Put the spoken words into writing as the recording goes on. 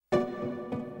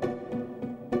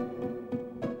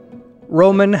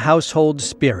Roman Household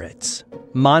Spirits,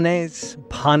 Manes,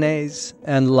 Panes,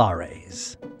 and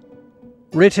Lares.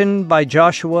 Written by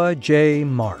Joshua J.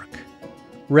 Mark.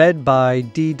 Read by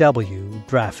D.W.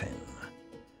 Draffin.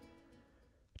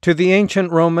 To the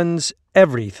ancient Romans,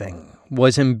 everything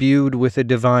was imbued with a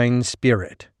divine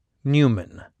spirit,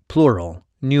 numen, plural,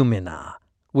 numina,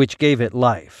 which gave it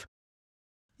life.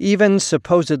 Even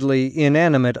supposedly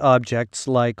inanimate objects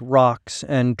like rocks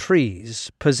and trees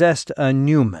possessed a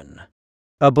numen,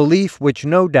 a belief which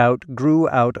no doubt grew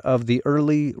out of the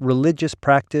early religious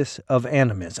practice of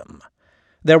animism.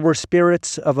 There were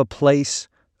spirits of a place,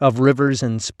 of rivers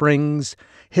and springs,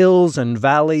 hills and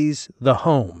valleys, the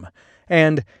home,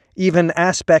 and even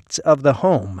aspects of the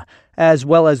home, as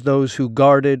well as those who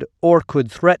guarded or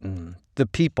could threaten the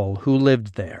people who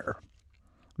lived there.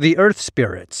 The earth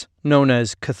spirits, known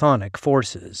as chthonic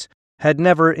forces, had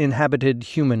never inhabited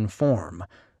human form,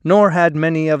 nor had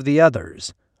many of the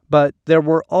others, but there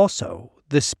were also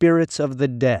the spirits of the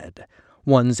dead,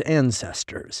 one's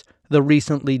ancestors, the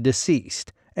recently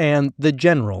deceased, and the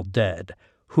general dead,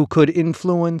 who could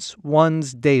influence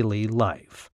one's daily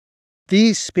life.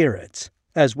 These spirits,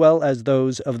 as well as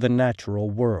those of the natural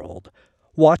world,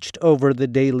 watched over the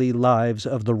daily lives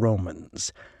of the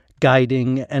Romans,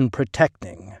 guiding and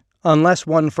protecting, unless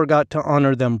one forgot to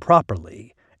honor them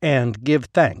properly and give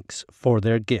thanks for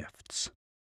their gifts.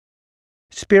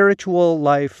 Spiritual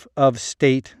life of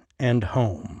state and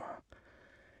home.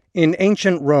 In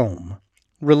ancient Rome,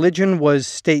 religion was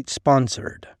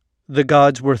state-sponsored. The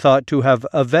gods were thought to have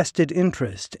a vested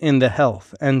interest in the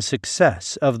health and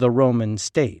success of the Roman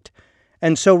state,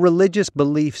 and so religious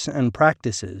beliefs and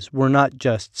practices were not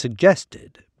just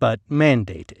suggested, but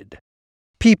mandated.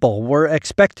 People were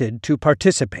expected to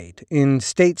participate in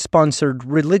state-sponsored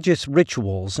religious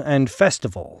rituals and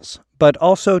festivals, but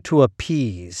also to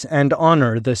appease and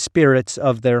honor the spirits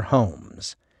of their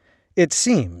homes. It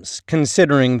seems,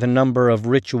 considering the number of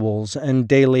rituals and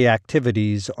daily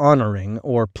activities honoring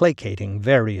or placating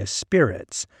various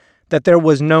spirits, that there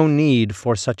was no need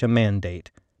for such a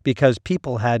mandate, because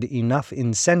people had enough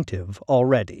incentive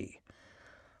already.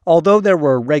 Although there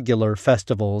were regular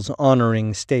festivals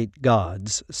honoring state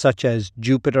gods, such as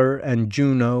Jupiter and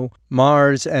Juno,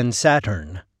 Mars and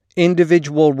Saturn,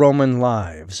 individual Roman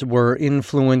lives were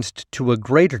influenced to a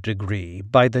greater degree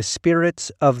by the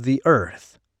spirits of the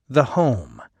earth, the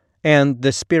home, and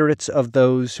the spirits of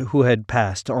those who had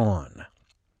passed on.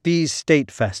 These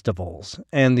state festivals,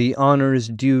 and the honors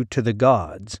due to the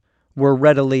gods, were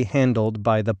readily handled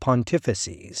by the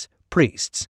pontifices,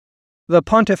 priests, the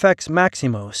Pontifex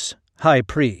Maximus, high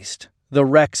priest, the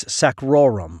Rex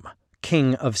Sacrorum,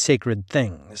 king of sacred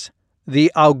things,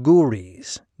 the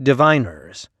Augures,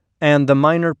 diviners, and the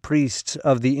minor priests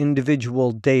of the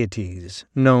individual deities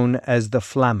known as the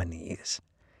Flamines.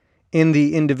 In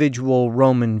the individual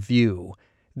Roman view,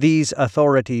 these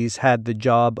authorities had the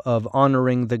job of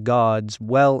honoring the gods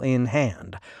well in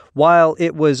hand, while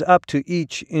it was up to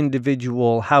each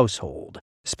individual household,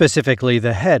 specifically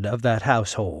the head of that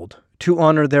household, to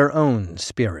honor their own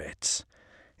spirits.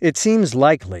 It seems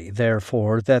likely,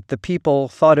 therefore, that the people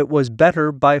thought it was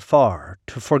better by far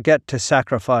to forget to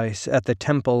sacrifice at the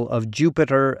temple of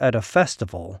Jupiter at a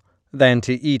festival than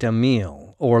to eat a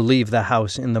meal or leave the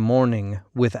house in the morning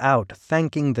without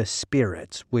thanking the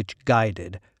spirits which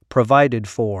guided, provided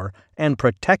for, and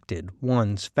protected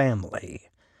one's family.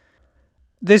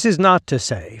 This is not to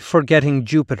say forgetting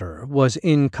Jupiter was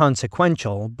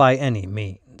inconsequential by any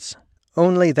means,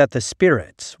 only that the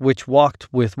spirits which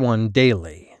walked with one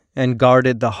daily and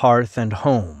guarded the hearth and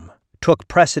home took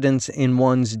precedence in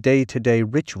one's day-to-day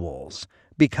rituals,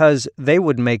 because they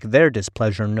would make their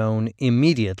displeasure known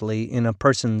immediately in a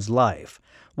person's life,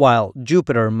 while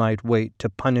Jupiter might wait to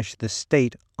punish the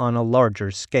state on a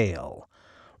larger scale.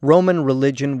 Roman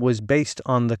religion was based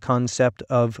on the concept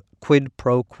of quid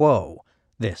pro quo,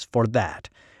 this for that,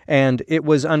 and it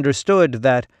was understood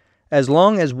that as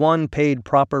long as one paid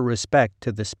proper respect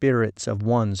to the spirits of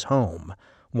one's home,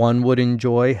 one would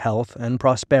enjoy health and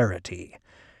prosperity.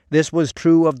 This was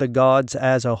true of the gods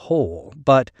as a whole,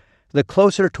 but the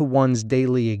closer to one's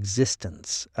daily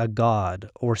existence a god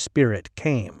or spirit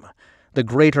came, the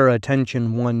greater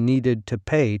attention one needed to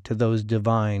pay to those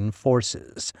divine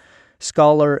forces.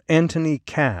 Scholar Antony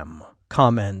Cam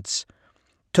comments,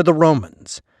 "To the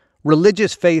Romans,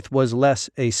 religious faith was less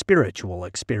a spiritual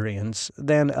experience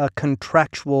than a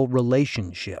contractual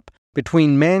relationship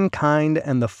between mankind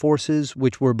and the forces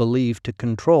which were believed to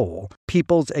control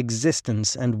people's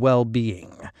existence and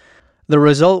well-being. The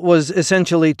result was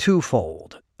essentially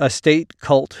twofold: a state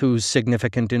cult whose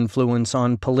significant influence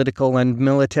on political and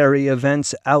military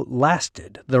events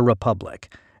outlasted the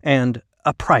Republic, and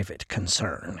a private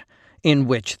concern, in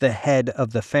which the head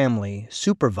of the family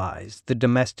supervised the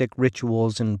domestic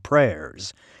rituals and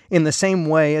prayers, in the same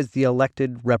way as the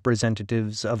elected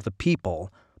representatives of the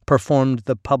people performed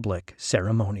the public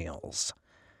ceremonials.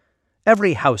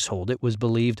 Every household, it was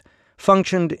believed,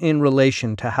 functioned in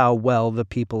relation to how well the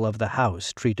people of the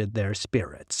house treated their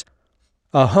spirits.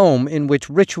 A home in which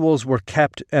rituals were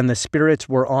kept and the spirits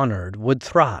were honored would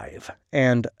thrive,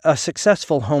 and a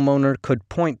successful homeowner could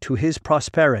point to his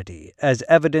prosperity as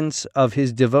evidence of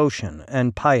his devotion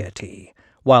and piety,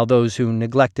 while those who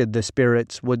neglected the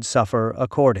spirits would suffer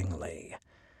accordingly.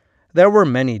 There were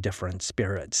many different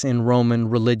spirits in Roman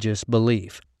religious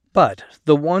belief, but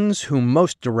the ones who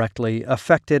most directly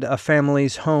affected a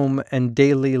family's home and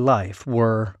daily life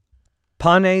were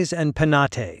Panes and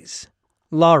Penates,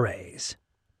 Lares,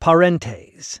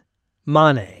 Parentes,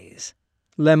 Manes,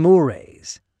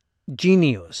 Lemures,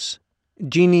 Genius,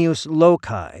 Genius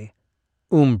Loci,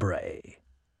 Umbrae.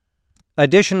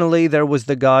 Additionally, there was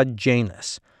the god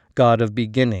Janus, god of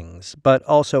beginnings, but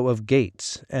also of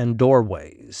gates and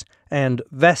doorways, and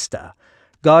Vesta,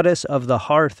 goddess of the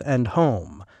hearth and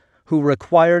home, who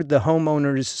required the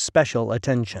homeowner's special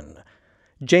attention.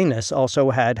 Janus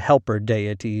also had helper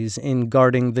deities in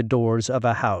guarding the doors of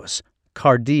a house: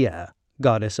 Cardia,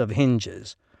 goddess of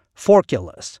hinges;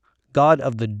 Forculus, god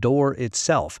of the door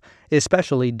itself,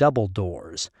 especially double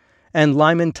doors; and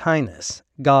Limontinus,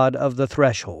 god of the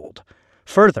threshold.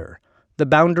 Further, the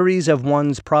boundaries of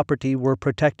one's property were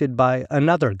protected by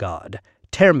another god,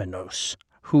 Terminus,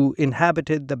 who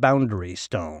inhabited the boundary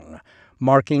stone,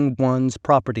 marking one's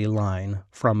property line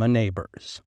from a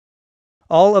neighbor's.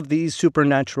 All of these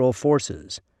supernatural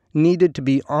forces needed to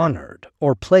be honored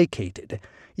or placated,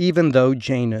 even though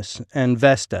Janus and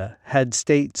Vesta had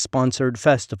state-sponsored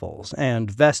festivals, and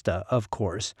Vesta, of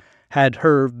course, had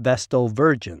her Vestal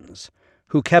virgins,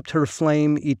 who kept her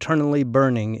flame eternally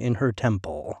burning in her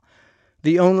temple.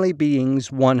 The only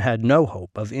beings one had no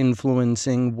hope of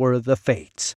influencing were the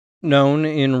Fates, known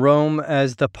in Rome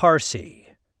as the Parsi.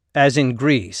 As in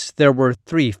Greece, there were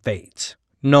 3 Fates: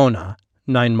 Nona,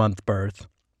 9-month birth;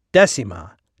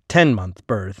 Decima, 10-month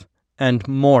birth; and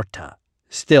Morta,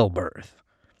 stillbirth.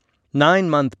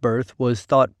 9-month birth was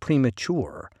thought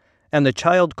premature, and the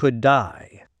child could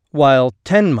die, while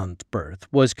 10-month birth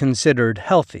was considered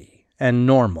healthy and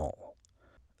normal.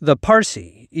 The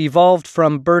Parsi evolved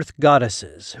from birth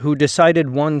goddesses who decided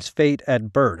one's fate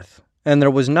at birth, and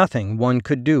there was nothing one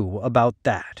could do about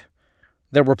that.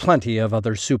 There were plenty of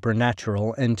other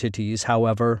supernatural entities,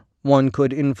 however, one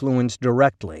could influence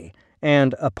directly,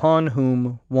 and upon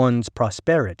whom one's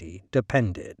prosperity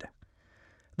depended.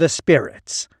 The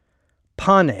spirits.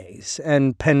 Panes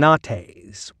and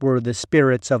Penates were the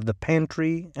spirits of the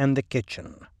pantry and the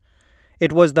kitchen.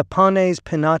 It was the Panes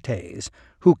Penates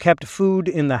who kept food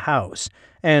in the house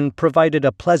and provided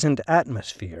a pleasant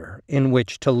atmosphere in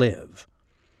which to live.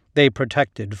 They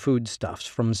protected foodstuffs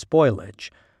from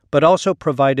spoilage, but also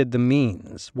provided the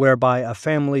means whereby a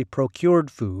family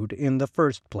procured food in the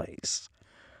first place.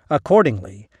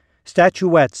 Accordingly,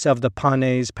 statuettes of the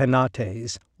Panes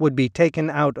Penates would be taken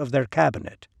out of their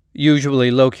cabinet,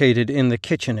 usually located in the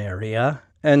kitchen area,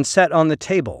 and set on the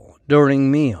table during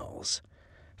meals.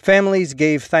 Families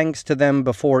gave thanks to them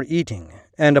before eating,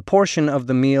 and a portion of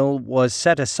the meal was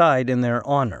set aside in their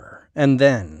honor, and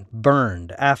then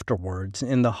burned afterwards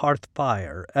in the hearth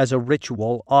fire as a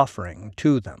ritual offering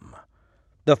to them.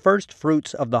 The first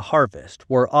fruits of the harvest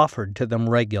were offered to them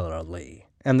regularly,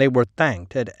 and they were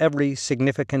thanked at every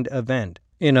significant event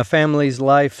in a family's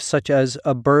life, such as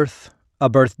a birth, a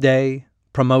birthday,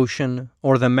 promotion,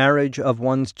 or the marriage of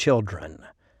one's children.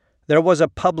 There was a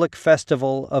public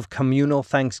festival of communal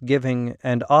thanksgiving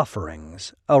and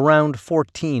offerings around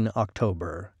 14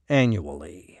 October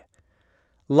annually.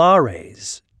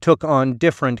 Lares took on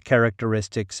different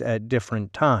characteristics at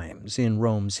different times in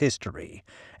Rome's history,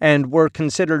 and were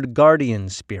considered guardian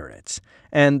spirits,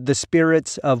 and the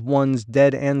spirits of one's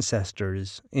dead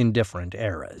ancestors in different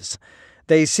eras.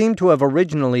 They seem to have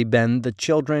originally been the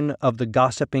children of the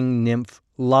gossiping nymph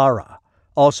Lara,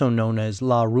 also known as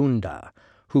Larunda,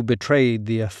 who betrayed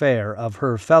the affair of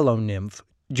her fellow nymph,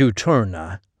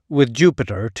 Juturna, with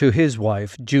Jupiter to his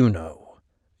wife Juno.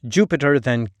 Jupiter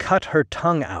then cut her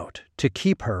tongue out to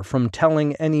keep her from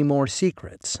telling any more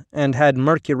secrets, and had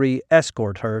Mercury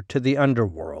escort her to the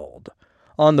underworld.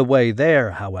 On the way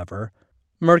there, however,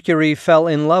 Mercury fell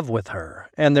in love with her,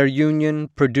 and their union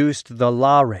produced the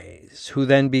Lares, who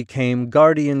then became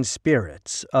guardian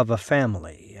spirits of a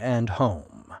family and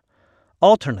home.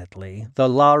 Alternately, the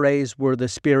Lares were the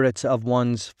spirits of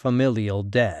one's familial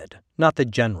dead, not the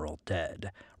general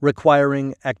dead,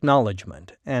 requiring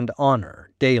acknowledgment and honor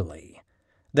daily.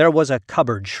 There was a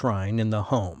cupboard shrine in the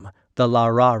home, the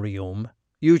lararium,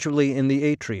 usually in the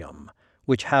atrium,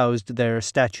 which housed their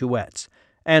statuettes,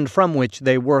 and from which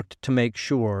they worked to make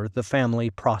sure the family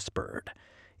prospered.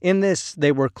 In this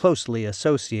they were closely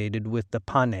associated with the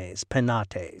panes,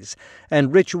 penates,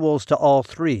 and rituals to all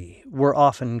three were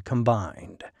often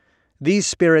combined. These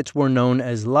spirits were known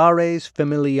as Lares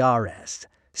familiares,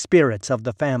 spirits of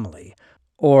the family,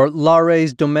 or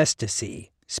Lares domestici,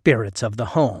 spirits of the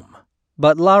home.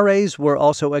 But Lares were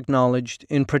also acknowledged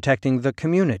in protecting the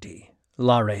community,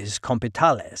 Lares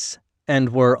compitales, and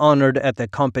were honored at the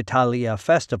Compitalia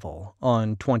festival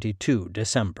on 22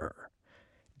 December.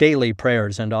 Daily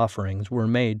prayers and offerings were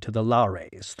made to the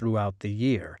Lares throughout the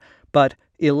year, but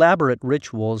elaborate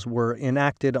rituals were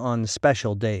enacted on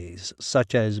special days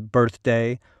such as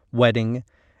birthday, wedding,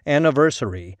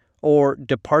 anniversary, or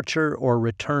departure or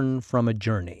return from a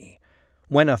journey.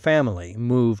 When a family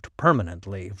moved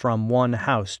permanently from one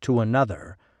house to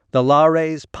another, the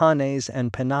Lares, panes,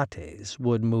 and penates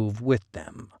would move with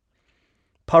them.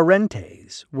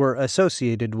 Parentes were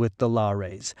associated with the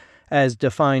Lares, as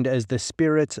defined as the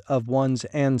spirits of one's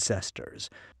ancestors,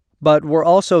 but were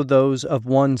also those of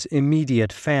one's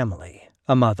immediate family,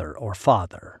 a mother or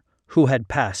father, who had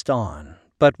passed on,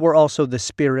 but were also the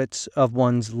spirits of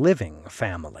one's living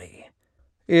family.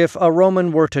 If a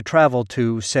Roman were to travel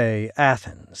to, say,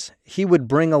 Athens, he would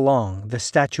bring along the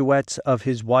statuettes of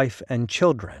his wife and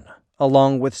children,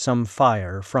 along with some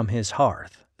fire from his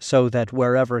hearth, so that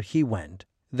wherever he went,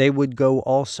 they would go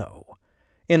also.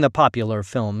 In the popular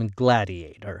film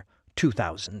Gladiator,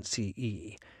 2000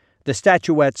 CE, the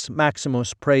statuettes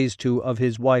Maximus prays to of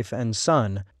his wife and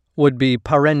son would be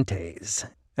parentes,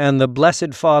 and the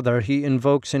Blessed Father he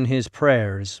invokes in his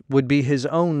prayers would be his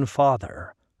own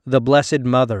father, the Blessed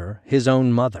Mother his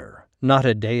own mother, not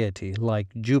a deity like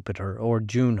Jupiter or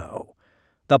Juno.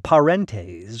 The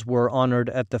parentes were honored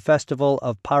at the festival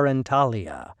of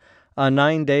Parentalia, a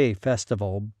 9-day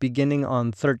festival beginning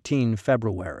on 13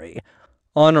 February,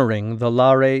 honoring the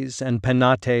Lares and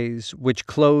Penates, which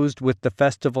closed with the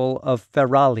festival of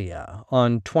Feralia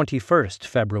on 21st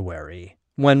February,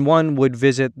 when one would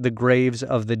visit the graves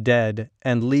of the dead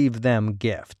and leave them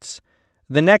gifts.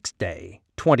 The next day,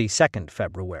 22nd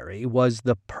February, was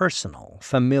the personal,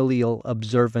 familial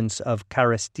observance of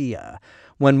Charistia,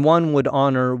 when one would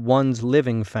honor one's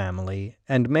living family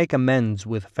and make amends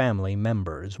with family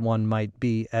members one might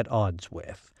be at odds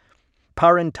with.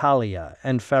 Parentalia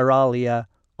and Feralia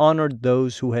honored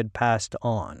those who had passed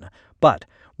on, but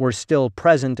were still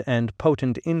present and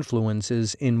potent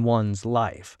influences in one's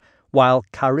life, while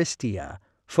Charistia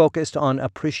focused on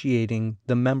appreciating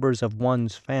the members of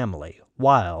one's family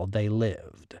while they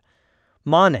lived.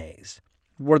 Manes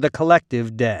were the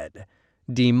collective dead.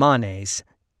 Demones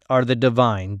are the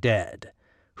divine dead,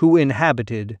 who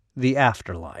inhabited the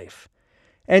afterlife.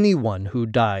 Anyone who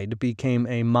died became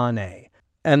a mane,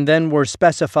 and then were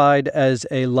specified as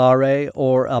a lare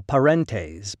or a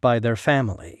parentes by their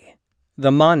family.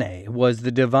 The mane was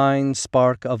the divine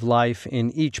spark of life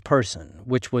in each person,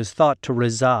 which was thought to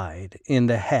reside in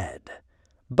the head.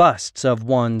 Busts of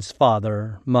one's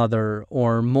father, mother,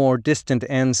 or more distant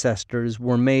ancestors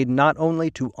were made not only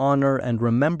to honor and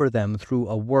remember them through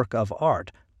a work of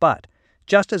art, but,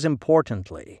 just as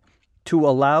importantly, to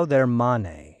allow their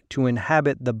mane to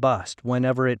inhabit the bust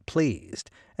whenever it pleased,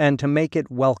 and to make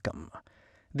it welcome.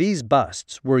 These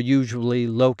busts were usually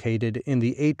located in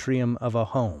the atrium of a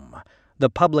home, the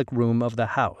public room of the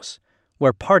house,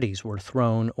 where parties were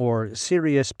thrown or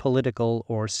serious political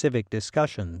or civic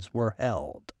discussions were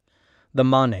held. The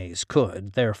manes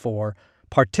could, therefore,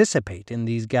 participate in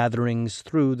these gatherings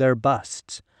through their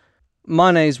busts.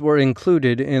 Manes were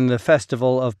included in the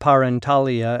festival of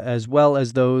Parentalia as well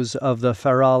as those of the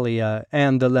Feralia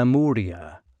and the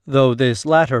Lemuria, though this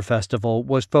latter festival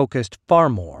was focused far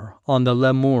more on the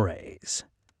Lemures.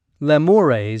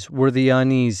 Lemures were the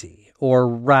uneasy, or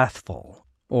wrathful,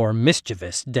 or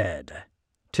mischievous dead.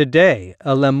 Today,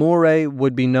 a lemure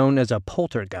would be known as a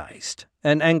poltergeist,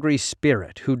 an angry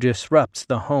spirit who disrupts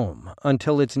the home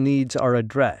until its needs are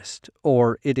addressed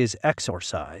or it is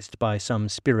exorcised by some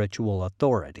spiritual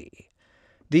authority.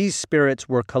 These spirits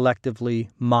were collectively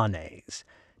manes,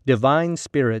 divine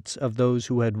spirits of those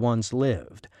who had once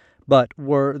lived, but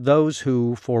were those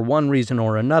who, for one reason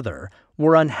or another,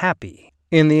 were unhappy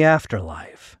in the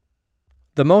afterlife.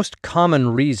 The most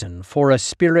common reason for a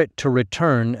spirit to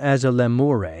return as a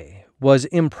lemure was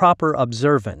improper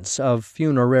observance of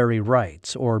funerary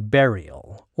rites or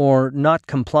burial, or not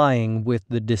complying with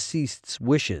the deceased's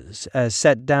wishes as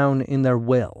set down in their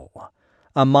will.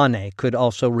 A mane could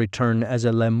also return as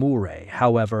a lemure,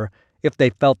 however, if they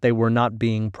felt they were not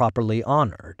being properly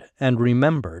honored and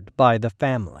remembered by the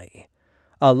family.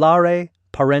 A lare,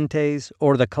 parentes,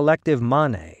 or the collective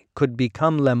mane could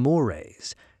become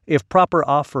lemures if proper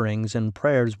offerings and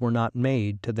prayers were not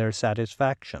made to their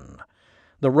satisfaction.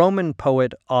 The Roman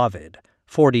poet Ovid,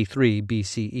 43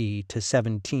 BCE to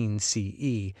 17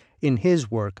 CE, in his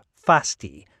work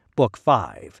Fasti, Book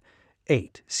 5,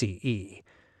 8 CE,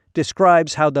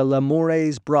 describes how the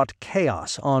lemures brought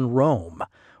chaos on Rome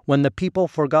when the people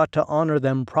forgot to honor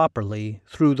them properly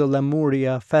through the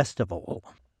Lemuria festival.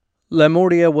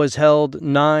 Lemuria was held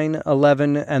 9,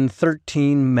 11, and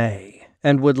 13 May,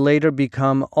 and would later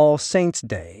become All Saints'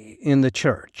 Day in the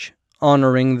Church,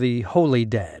 honoring the holy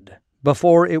dead,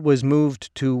 before it was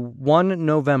moved to 1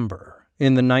 November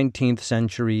in the 19th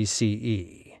century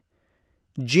CE.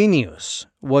 Genius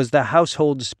was the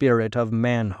household spirit of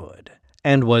manhood,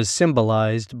 and was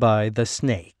symbolized by the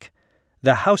snake.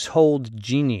 The household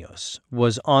genius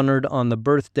was honored on the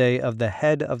birthday of the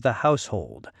head of the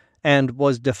household, and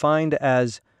was defined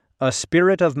as a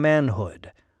spirit of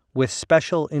manhood with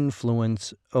special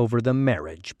influence over the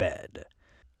marriage bed.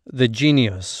 The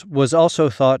genius was also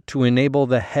thought to enable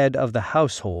the head of the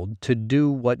household to do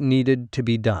what needed to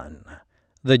be done.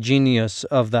 The genius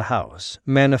of the house,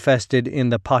 manifested in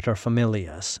the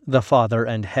paterfamilias, the father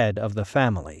and head of the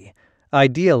family,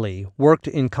 ideally worked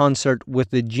in concert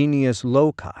with the genius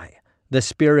loci, the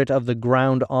spirit of the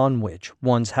ground on which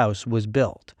one's house was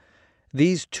built.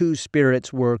 These two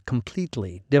spirits were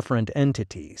completely different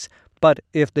entities, but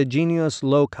if the genius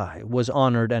loci was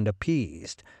honored and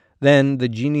appeased, then the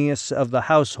genius of the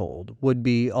household would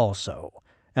be also,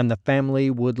 and the family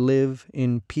would live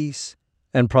in peace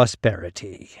and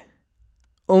prosperity.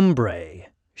 Umbrae,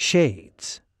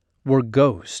 shades, were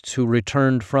ghosts who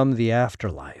returned from the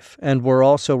afterlife, and were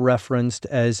also referenced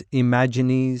as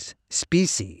imagines,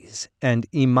 species, and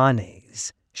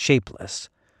imanes, shapeless.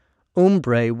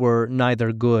 Umbrae were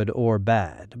neither good or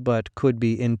bad, but could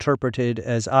be interpreted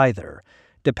as either,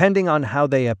 depending on how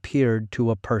they appeared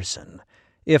to a person.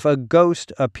 If a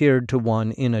ghost appeared to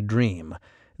one in a dream,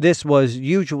 this was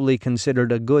usually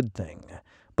considered a good thing,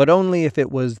 but only if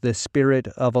it was the spirit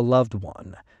of a loved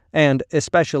one, and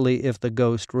especially if the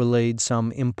ghost relayed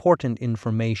some important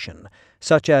information,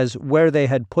 such as where they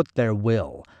had put their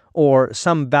will, or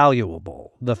some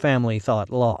valuable the family thought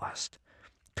lost.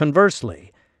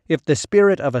 Conversely, if the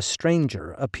spirit of a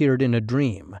stranger appeared in a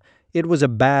dream, it was a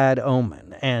bad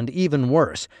omen, and even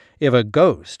worse, if a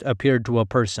ghost appeared to a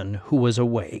person who was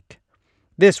awake.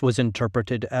 This was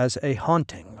interpreted as a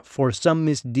haunting for some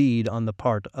misdeed on the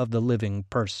part of the living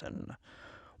person.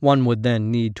 One would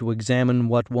then need to examine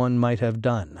what one might have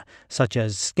done, such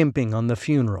as skimping on the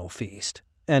funeral feast,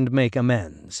 and make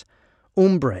amends.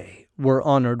 Umbrae were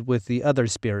honored with the other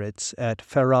spirits at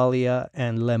Feralia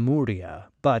and Lemuria,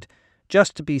 but,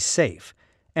 just to be safe,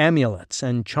 amulets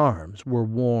and charms were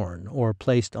worn or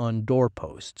placed on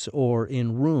doorposts or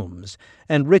in rooms,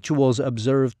 and rituals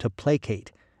observed to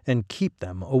placate and keep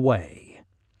them away.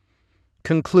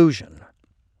 Conclusion.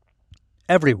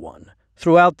 Everyone,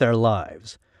 throughout their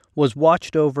lives, was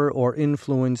watched over or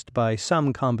influenced by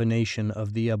some combination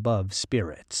of the above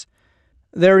spirits.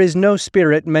 There is no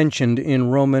spirit mentioned in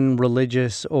Roman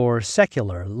religious or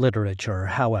secular literature,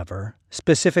 however,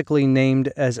 specifically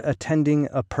named as attending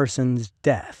a person's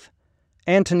death.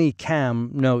 Anthony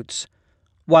Cam notes,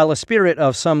 "While a spirit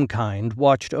of some kind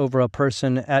watched over a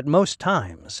person at most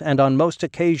times and on most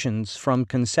occasions from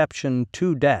conception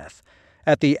to death,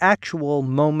 at the actual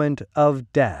moment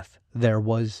of death there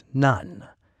was none."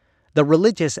 The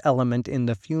religious element in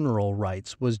the funeral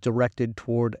rites was directed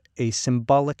toward a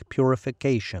symbolic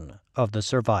purification of the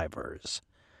survivors.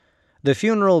 The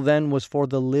funeral then was for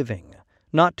the living,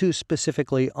 not to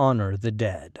specifically honor the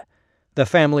dead. The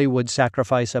family would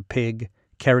sacrifice a pig,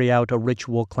 carry out a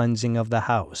ritual cleansing of the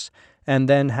house, and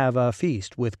then have a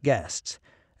feast with guests,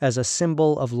 as a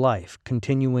symbol of life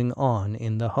continuing on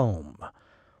in the home.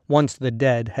 Once the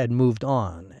dead had moved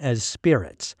on as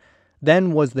spirits,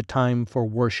 then was the time for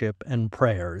worship and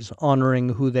prayers honoring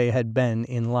who they had been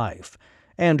in life,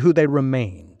 and who they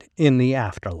remained in the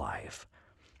afterlife.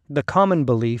 The common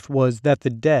belief was that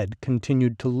the dead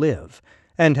continued to live,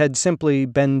 and had simply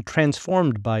been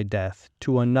transformed by death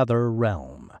to another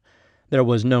realm. There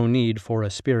was no need for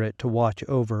a spirit to watch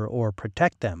over or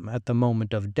protect them at the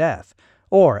moment of death,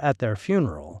 or at their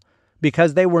funeral,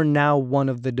 because they were now one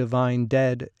of the divine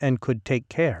dead and could take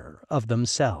care of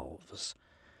themselves.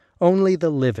 Only the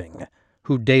living,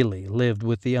 who daily lived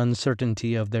with the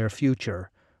uncertainty of their future,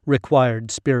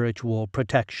 required spiritual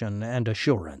protection and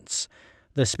assurance.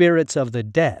 The spirits of the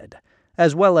dead,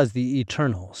 as well as the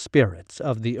eternal spirits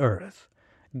of the earth,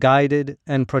 guided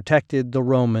and protected the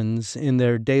Romans in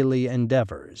their daily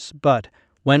endeavors, but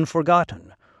when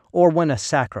forgotten, or when a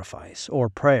sacrifice or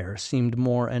prayer seemed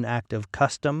more an act of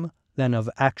custom than of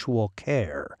actual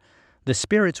care, the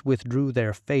spirits withdrew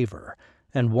their favor,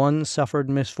 and one suffered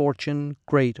misfortune,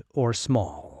 great or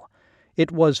small.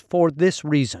 It was for this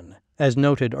reason, as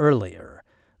noted earlier,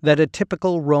 that a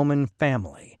typical Roman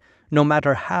family, no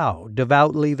matter how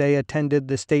devoutly they attended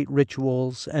the state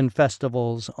rituals and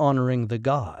festivals honoring the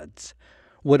gods,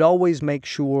 would always make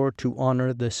sure to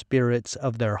honor the spirits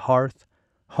of their hearth,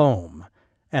 home,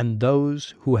 and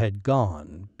those who had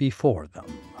gone before them.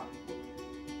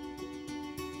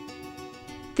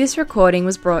 This recording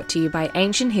was brought to you by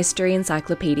Ancient History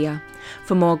Encyclopedia.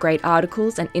 For more great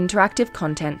articles and interactive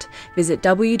content, visit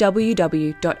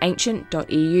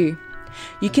www.ancient.eu.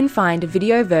 You can find a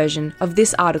video version of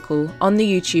this article on the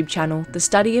YouTube channel The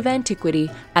Study of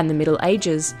Antiquity and the Middle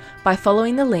Ages by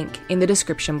following the link in the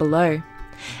description below.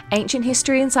 Ancient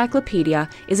History Encyclopedia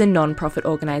is a non-profit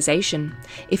organisation.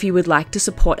 If you would like to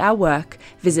support our work,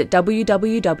 visit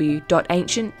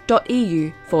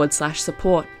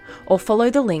www.ancient.eu/support or follow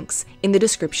the links in the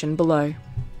description below.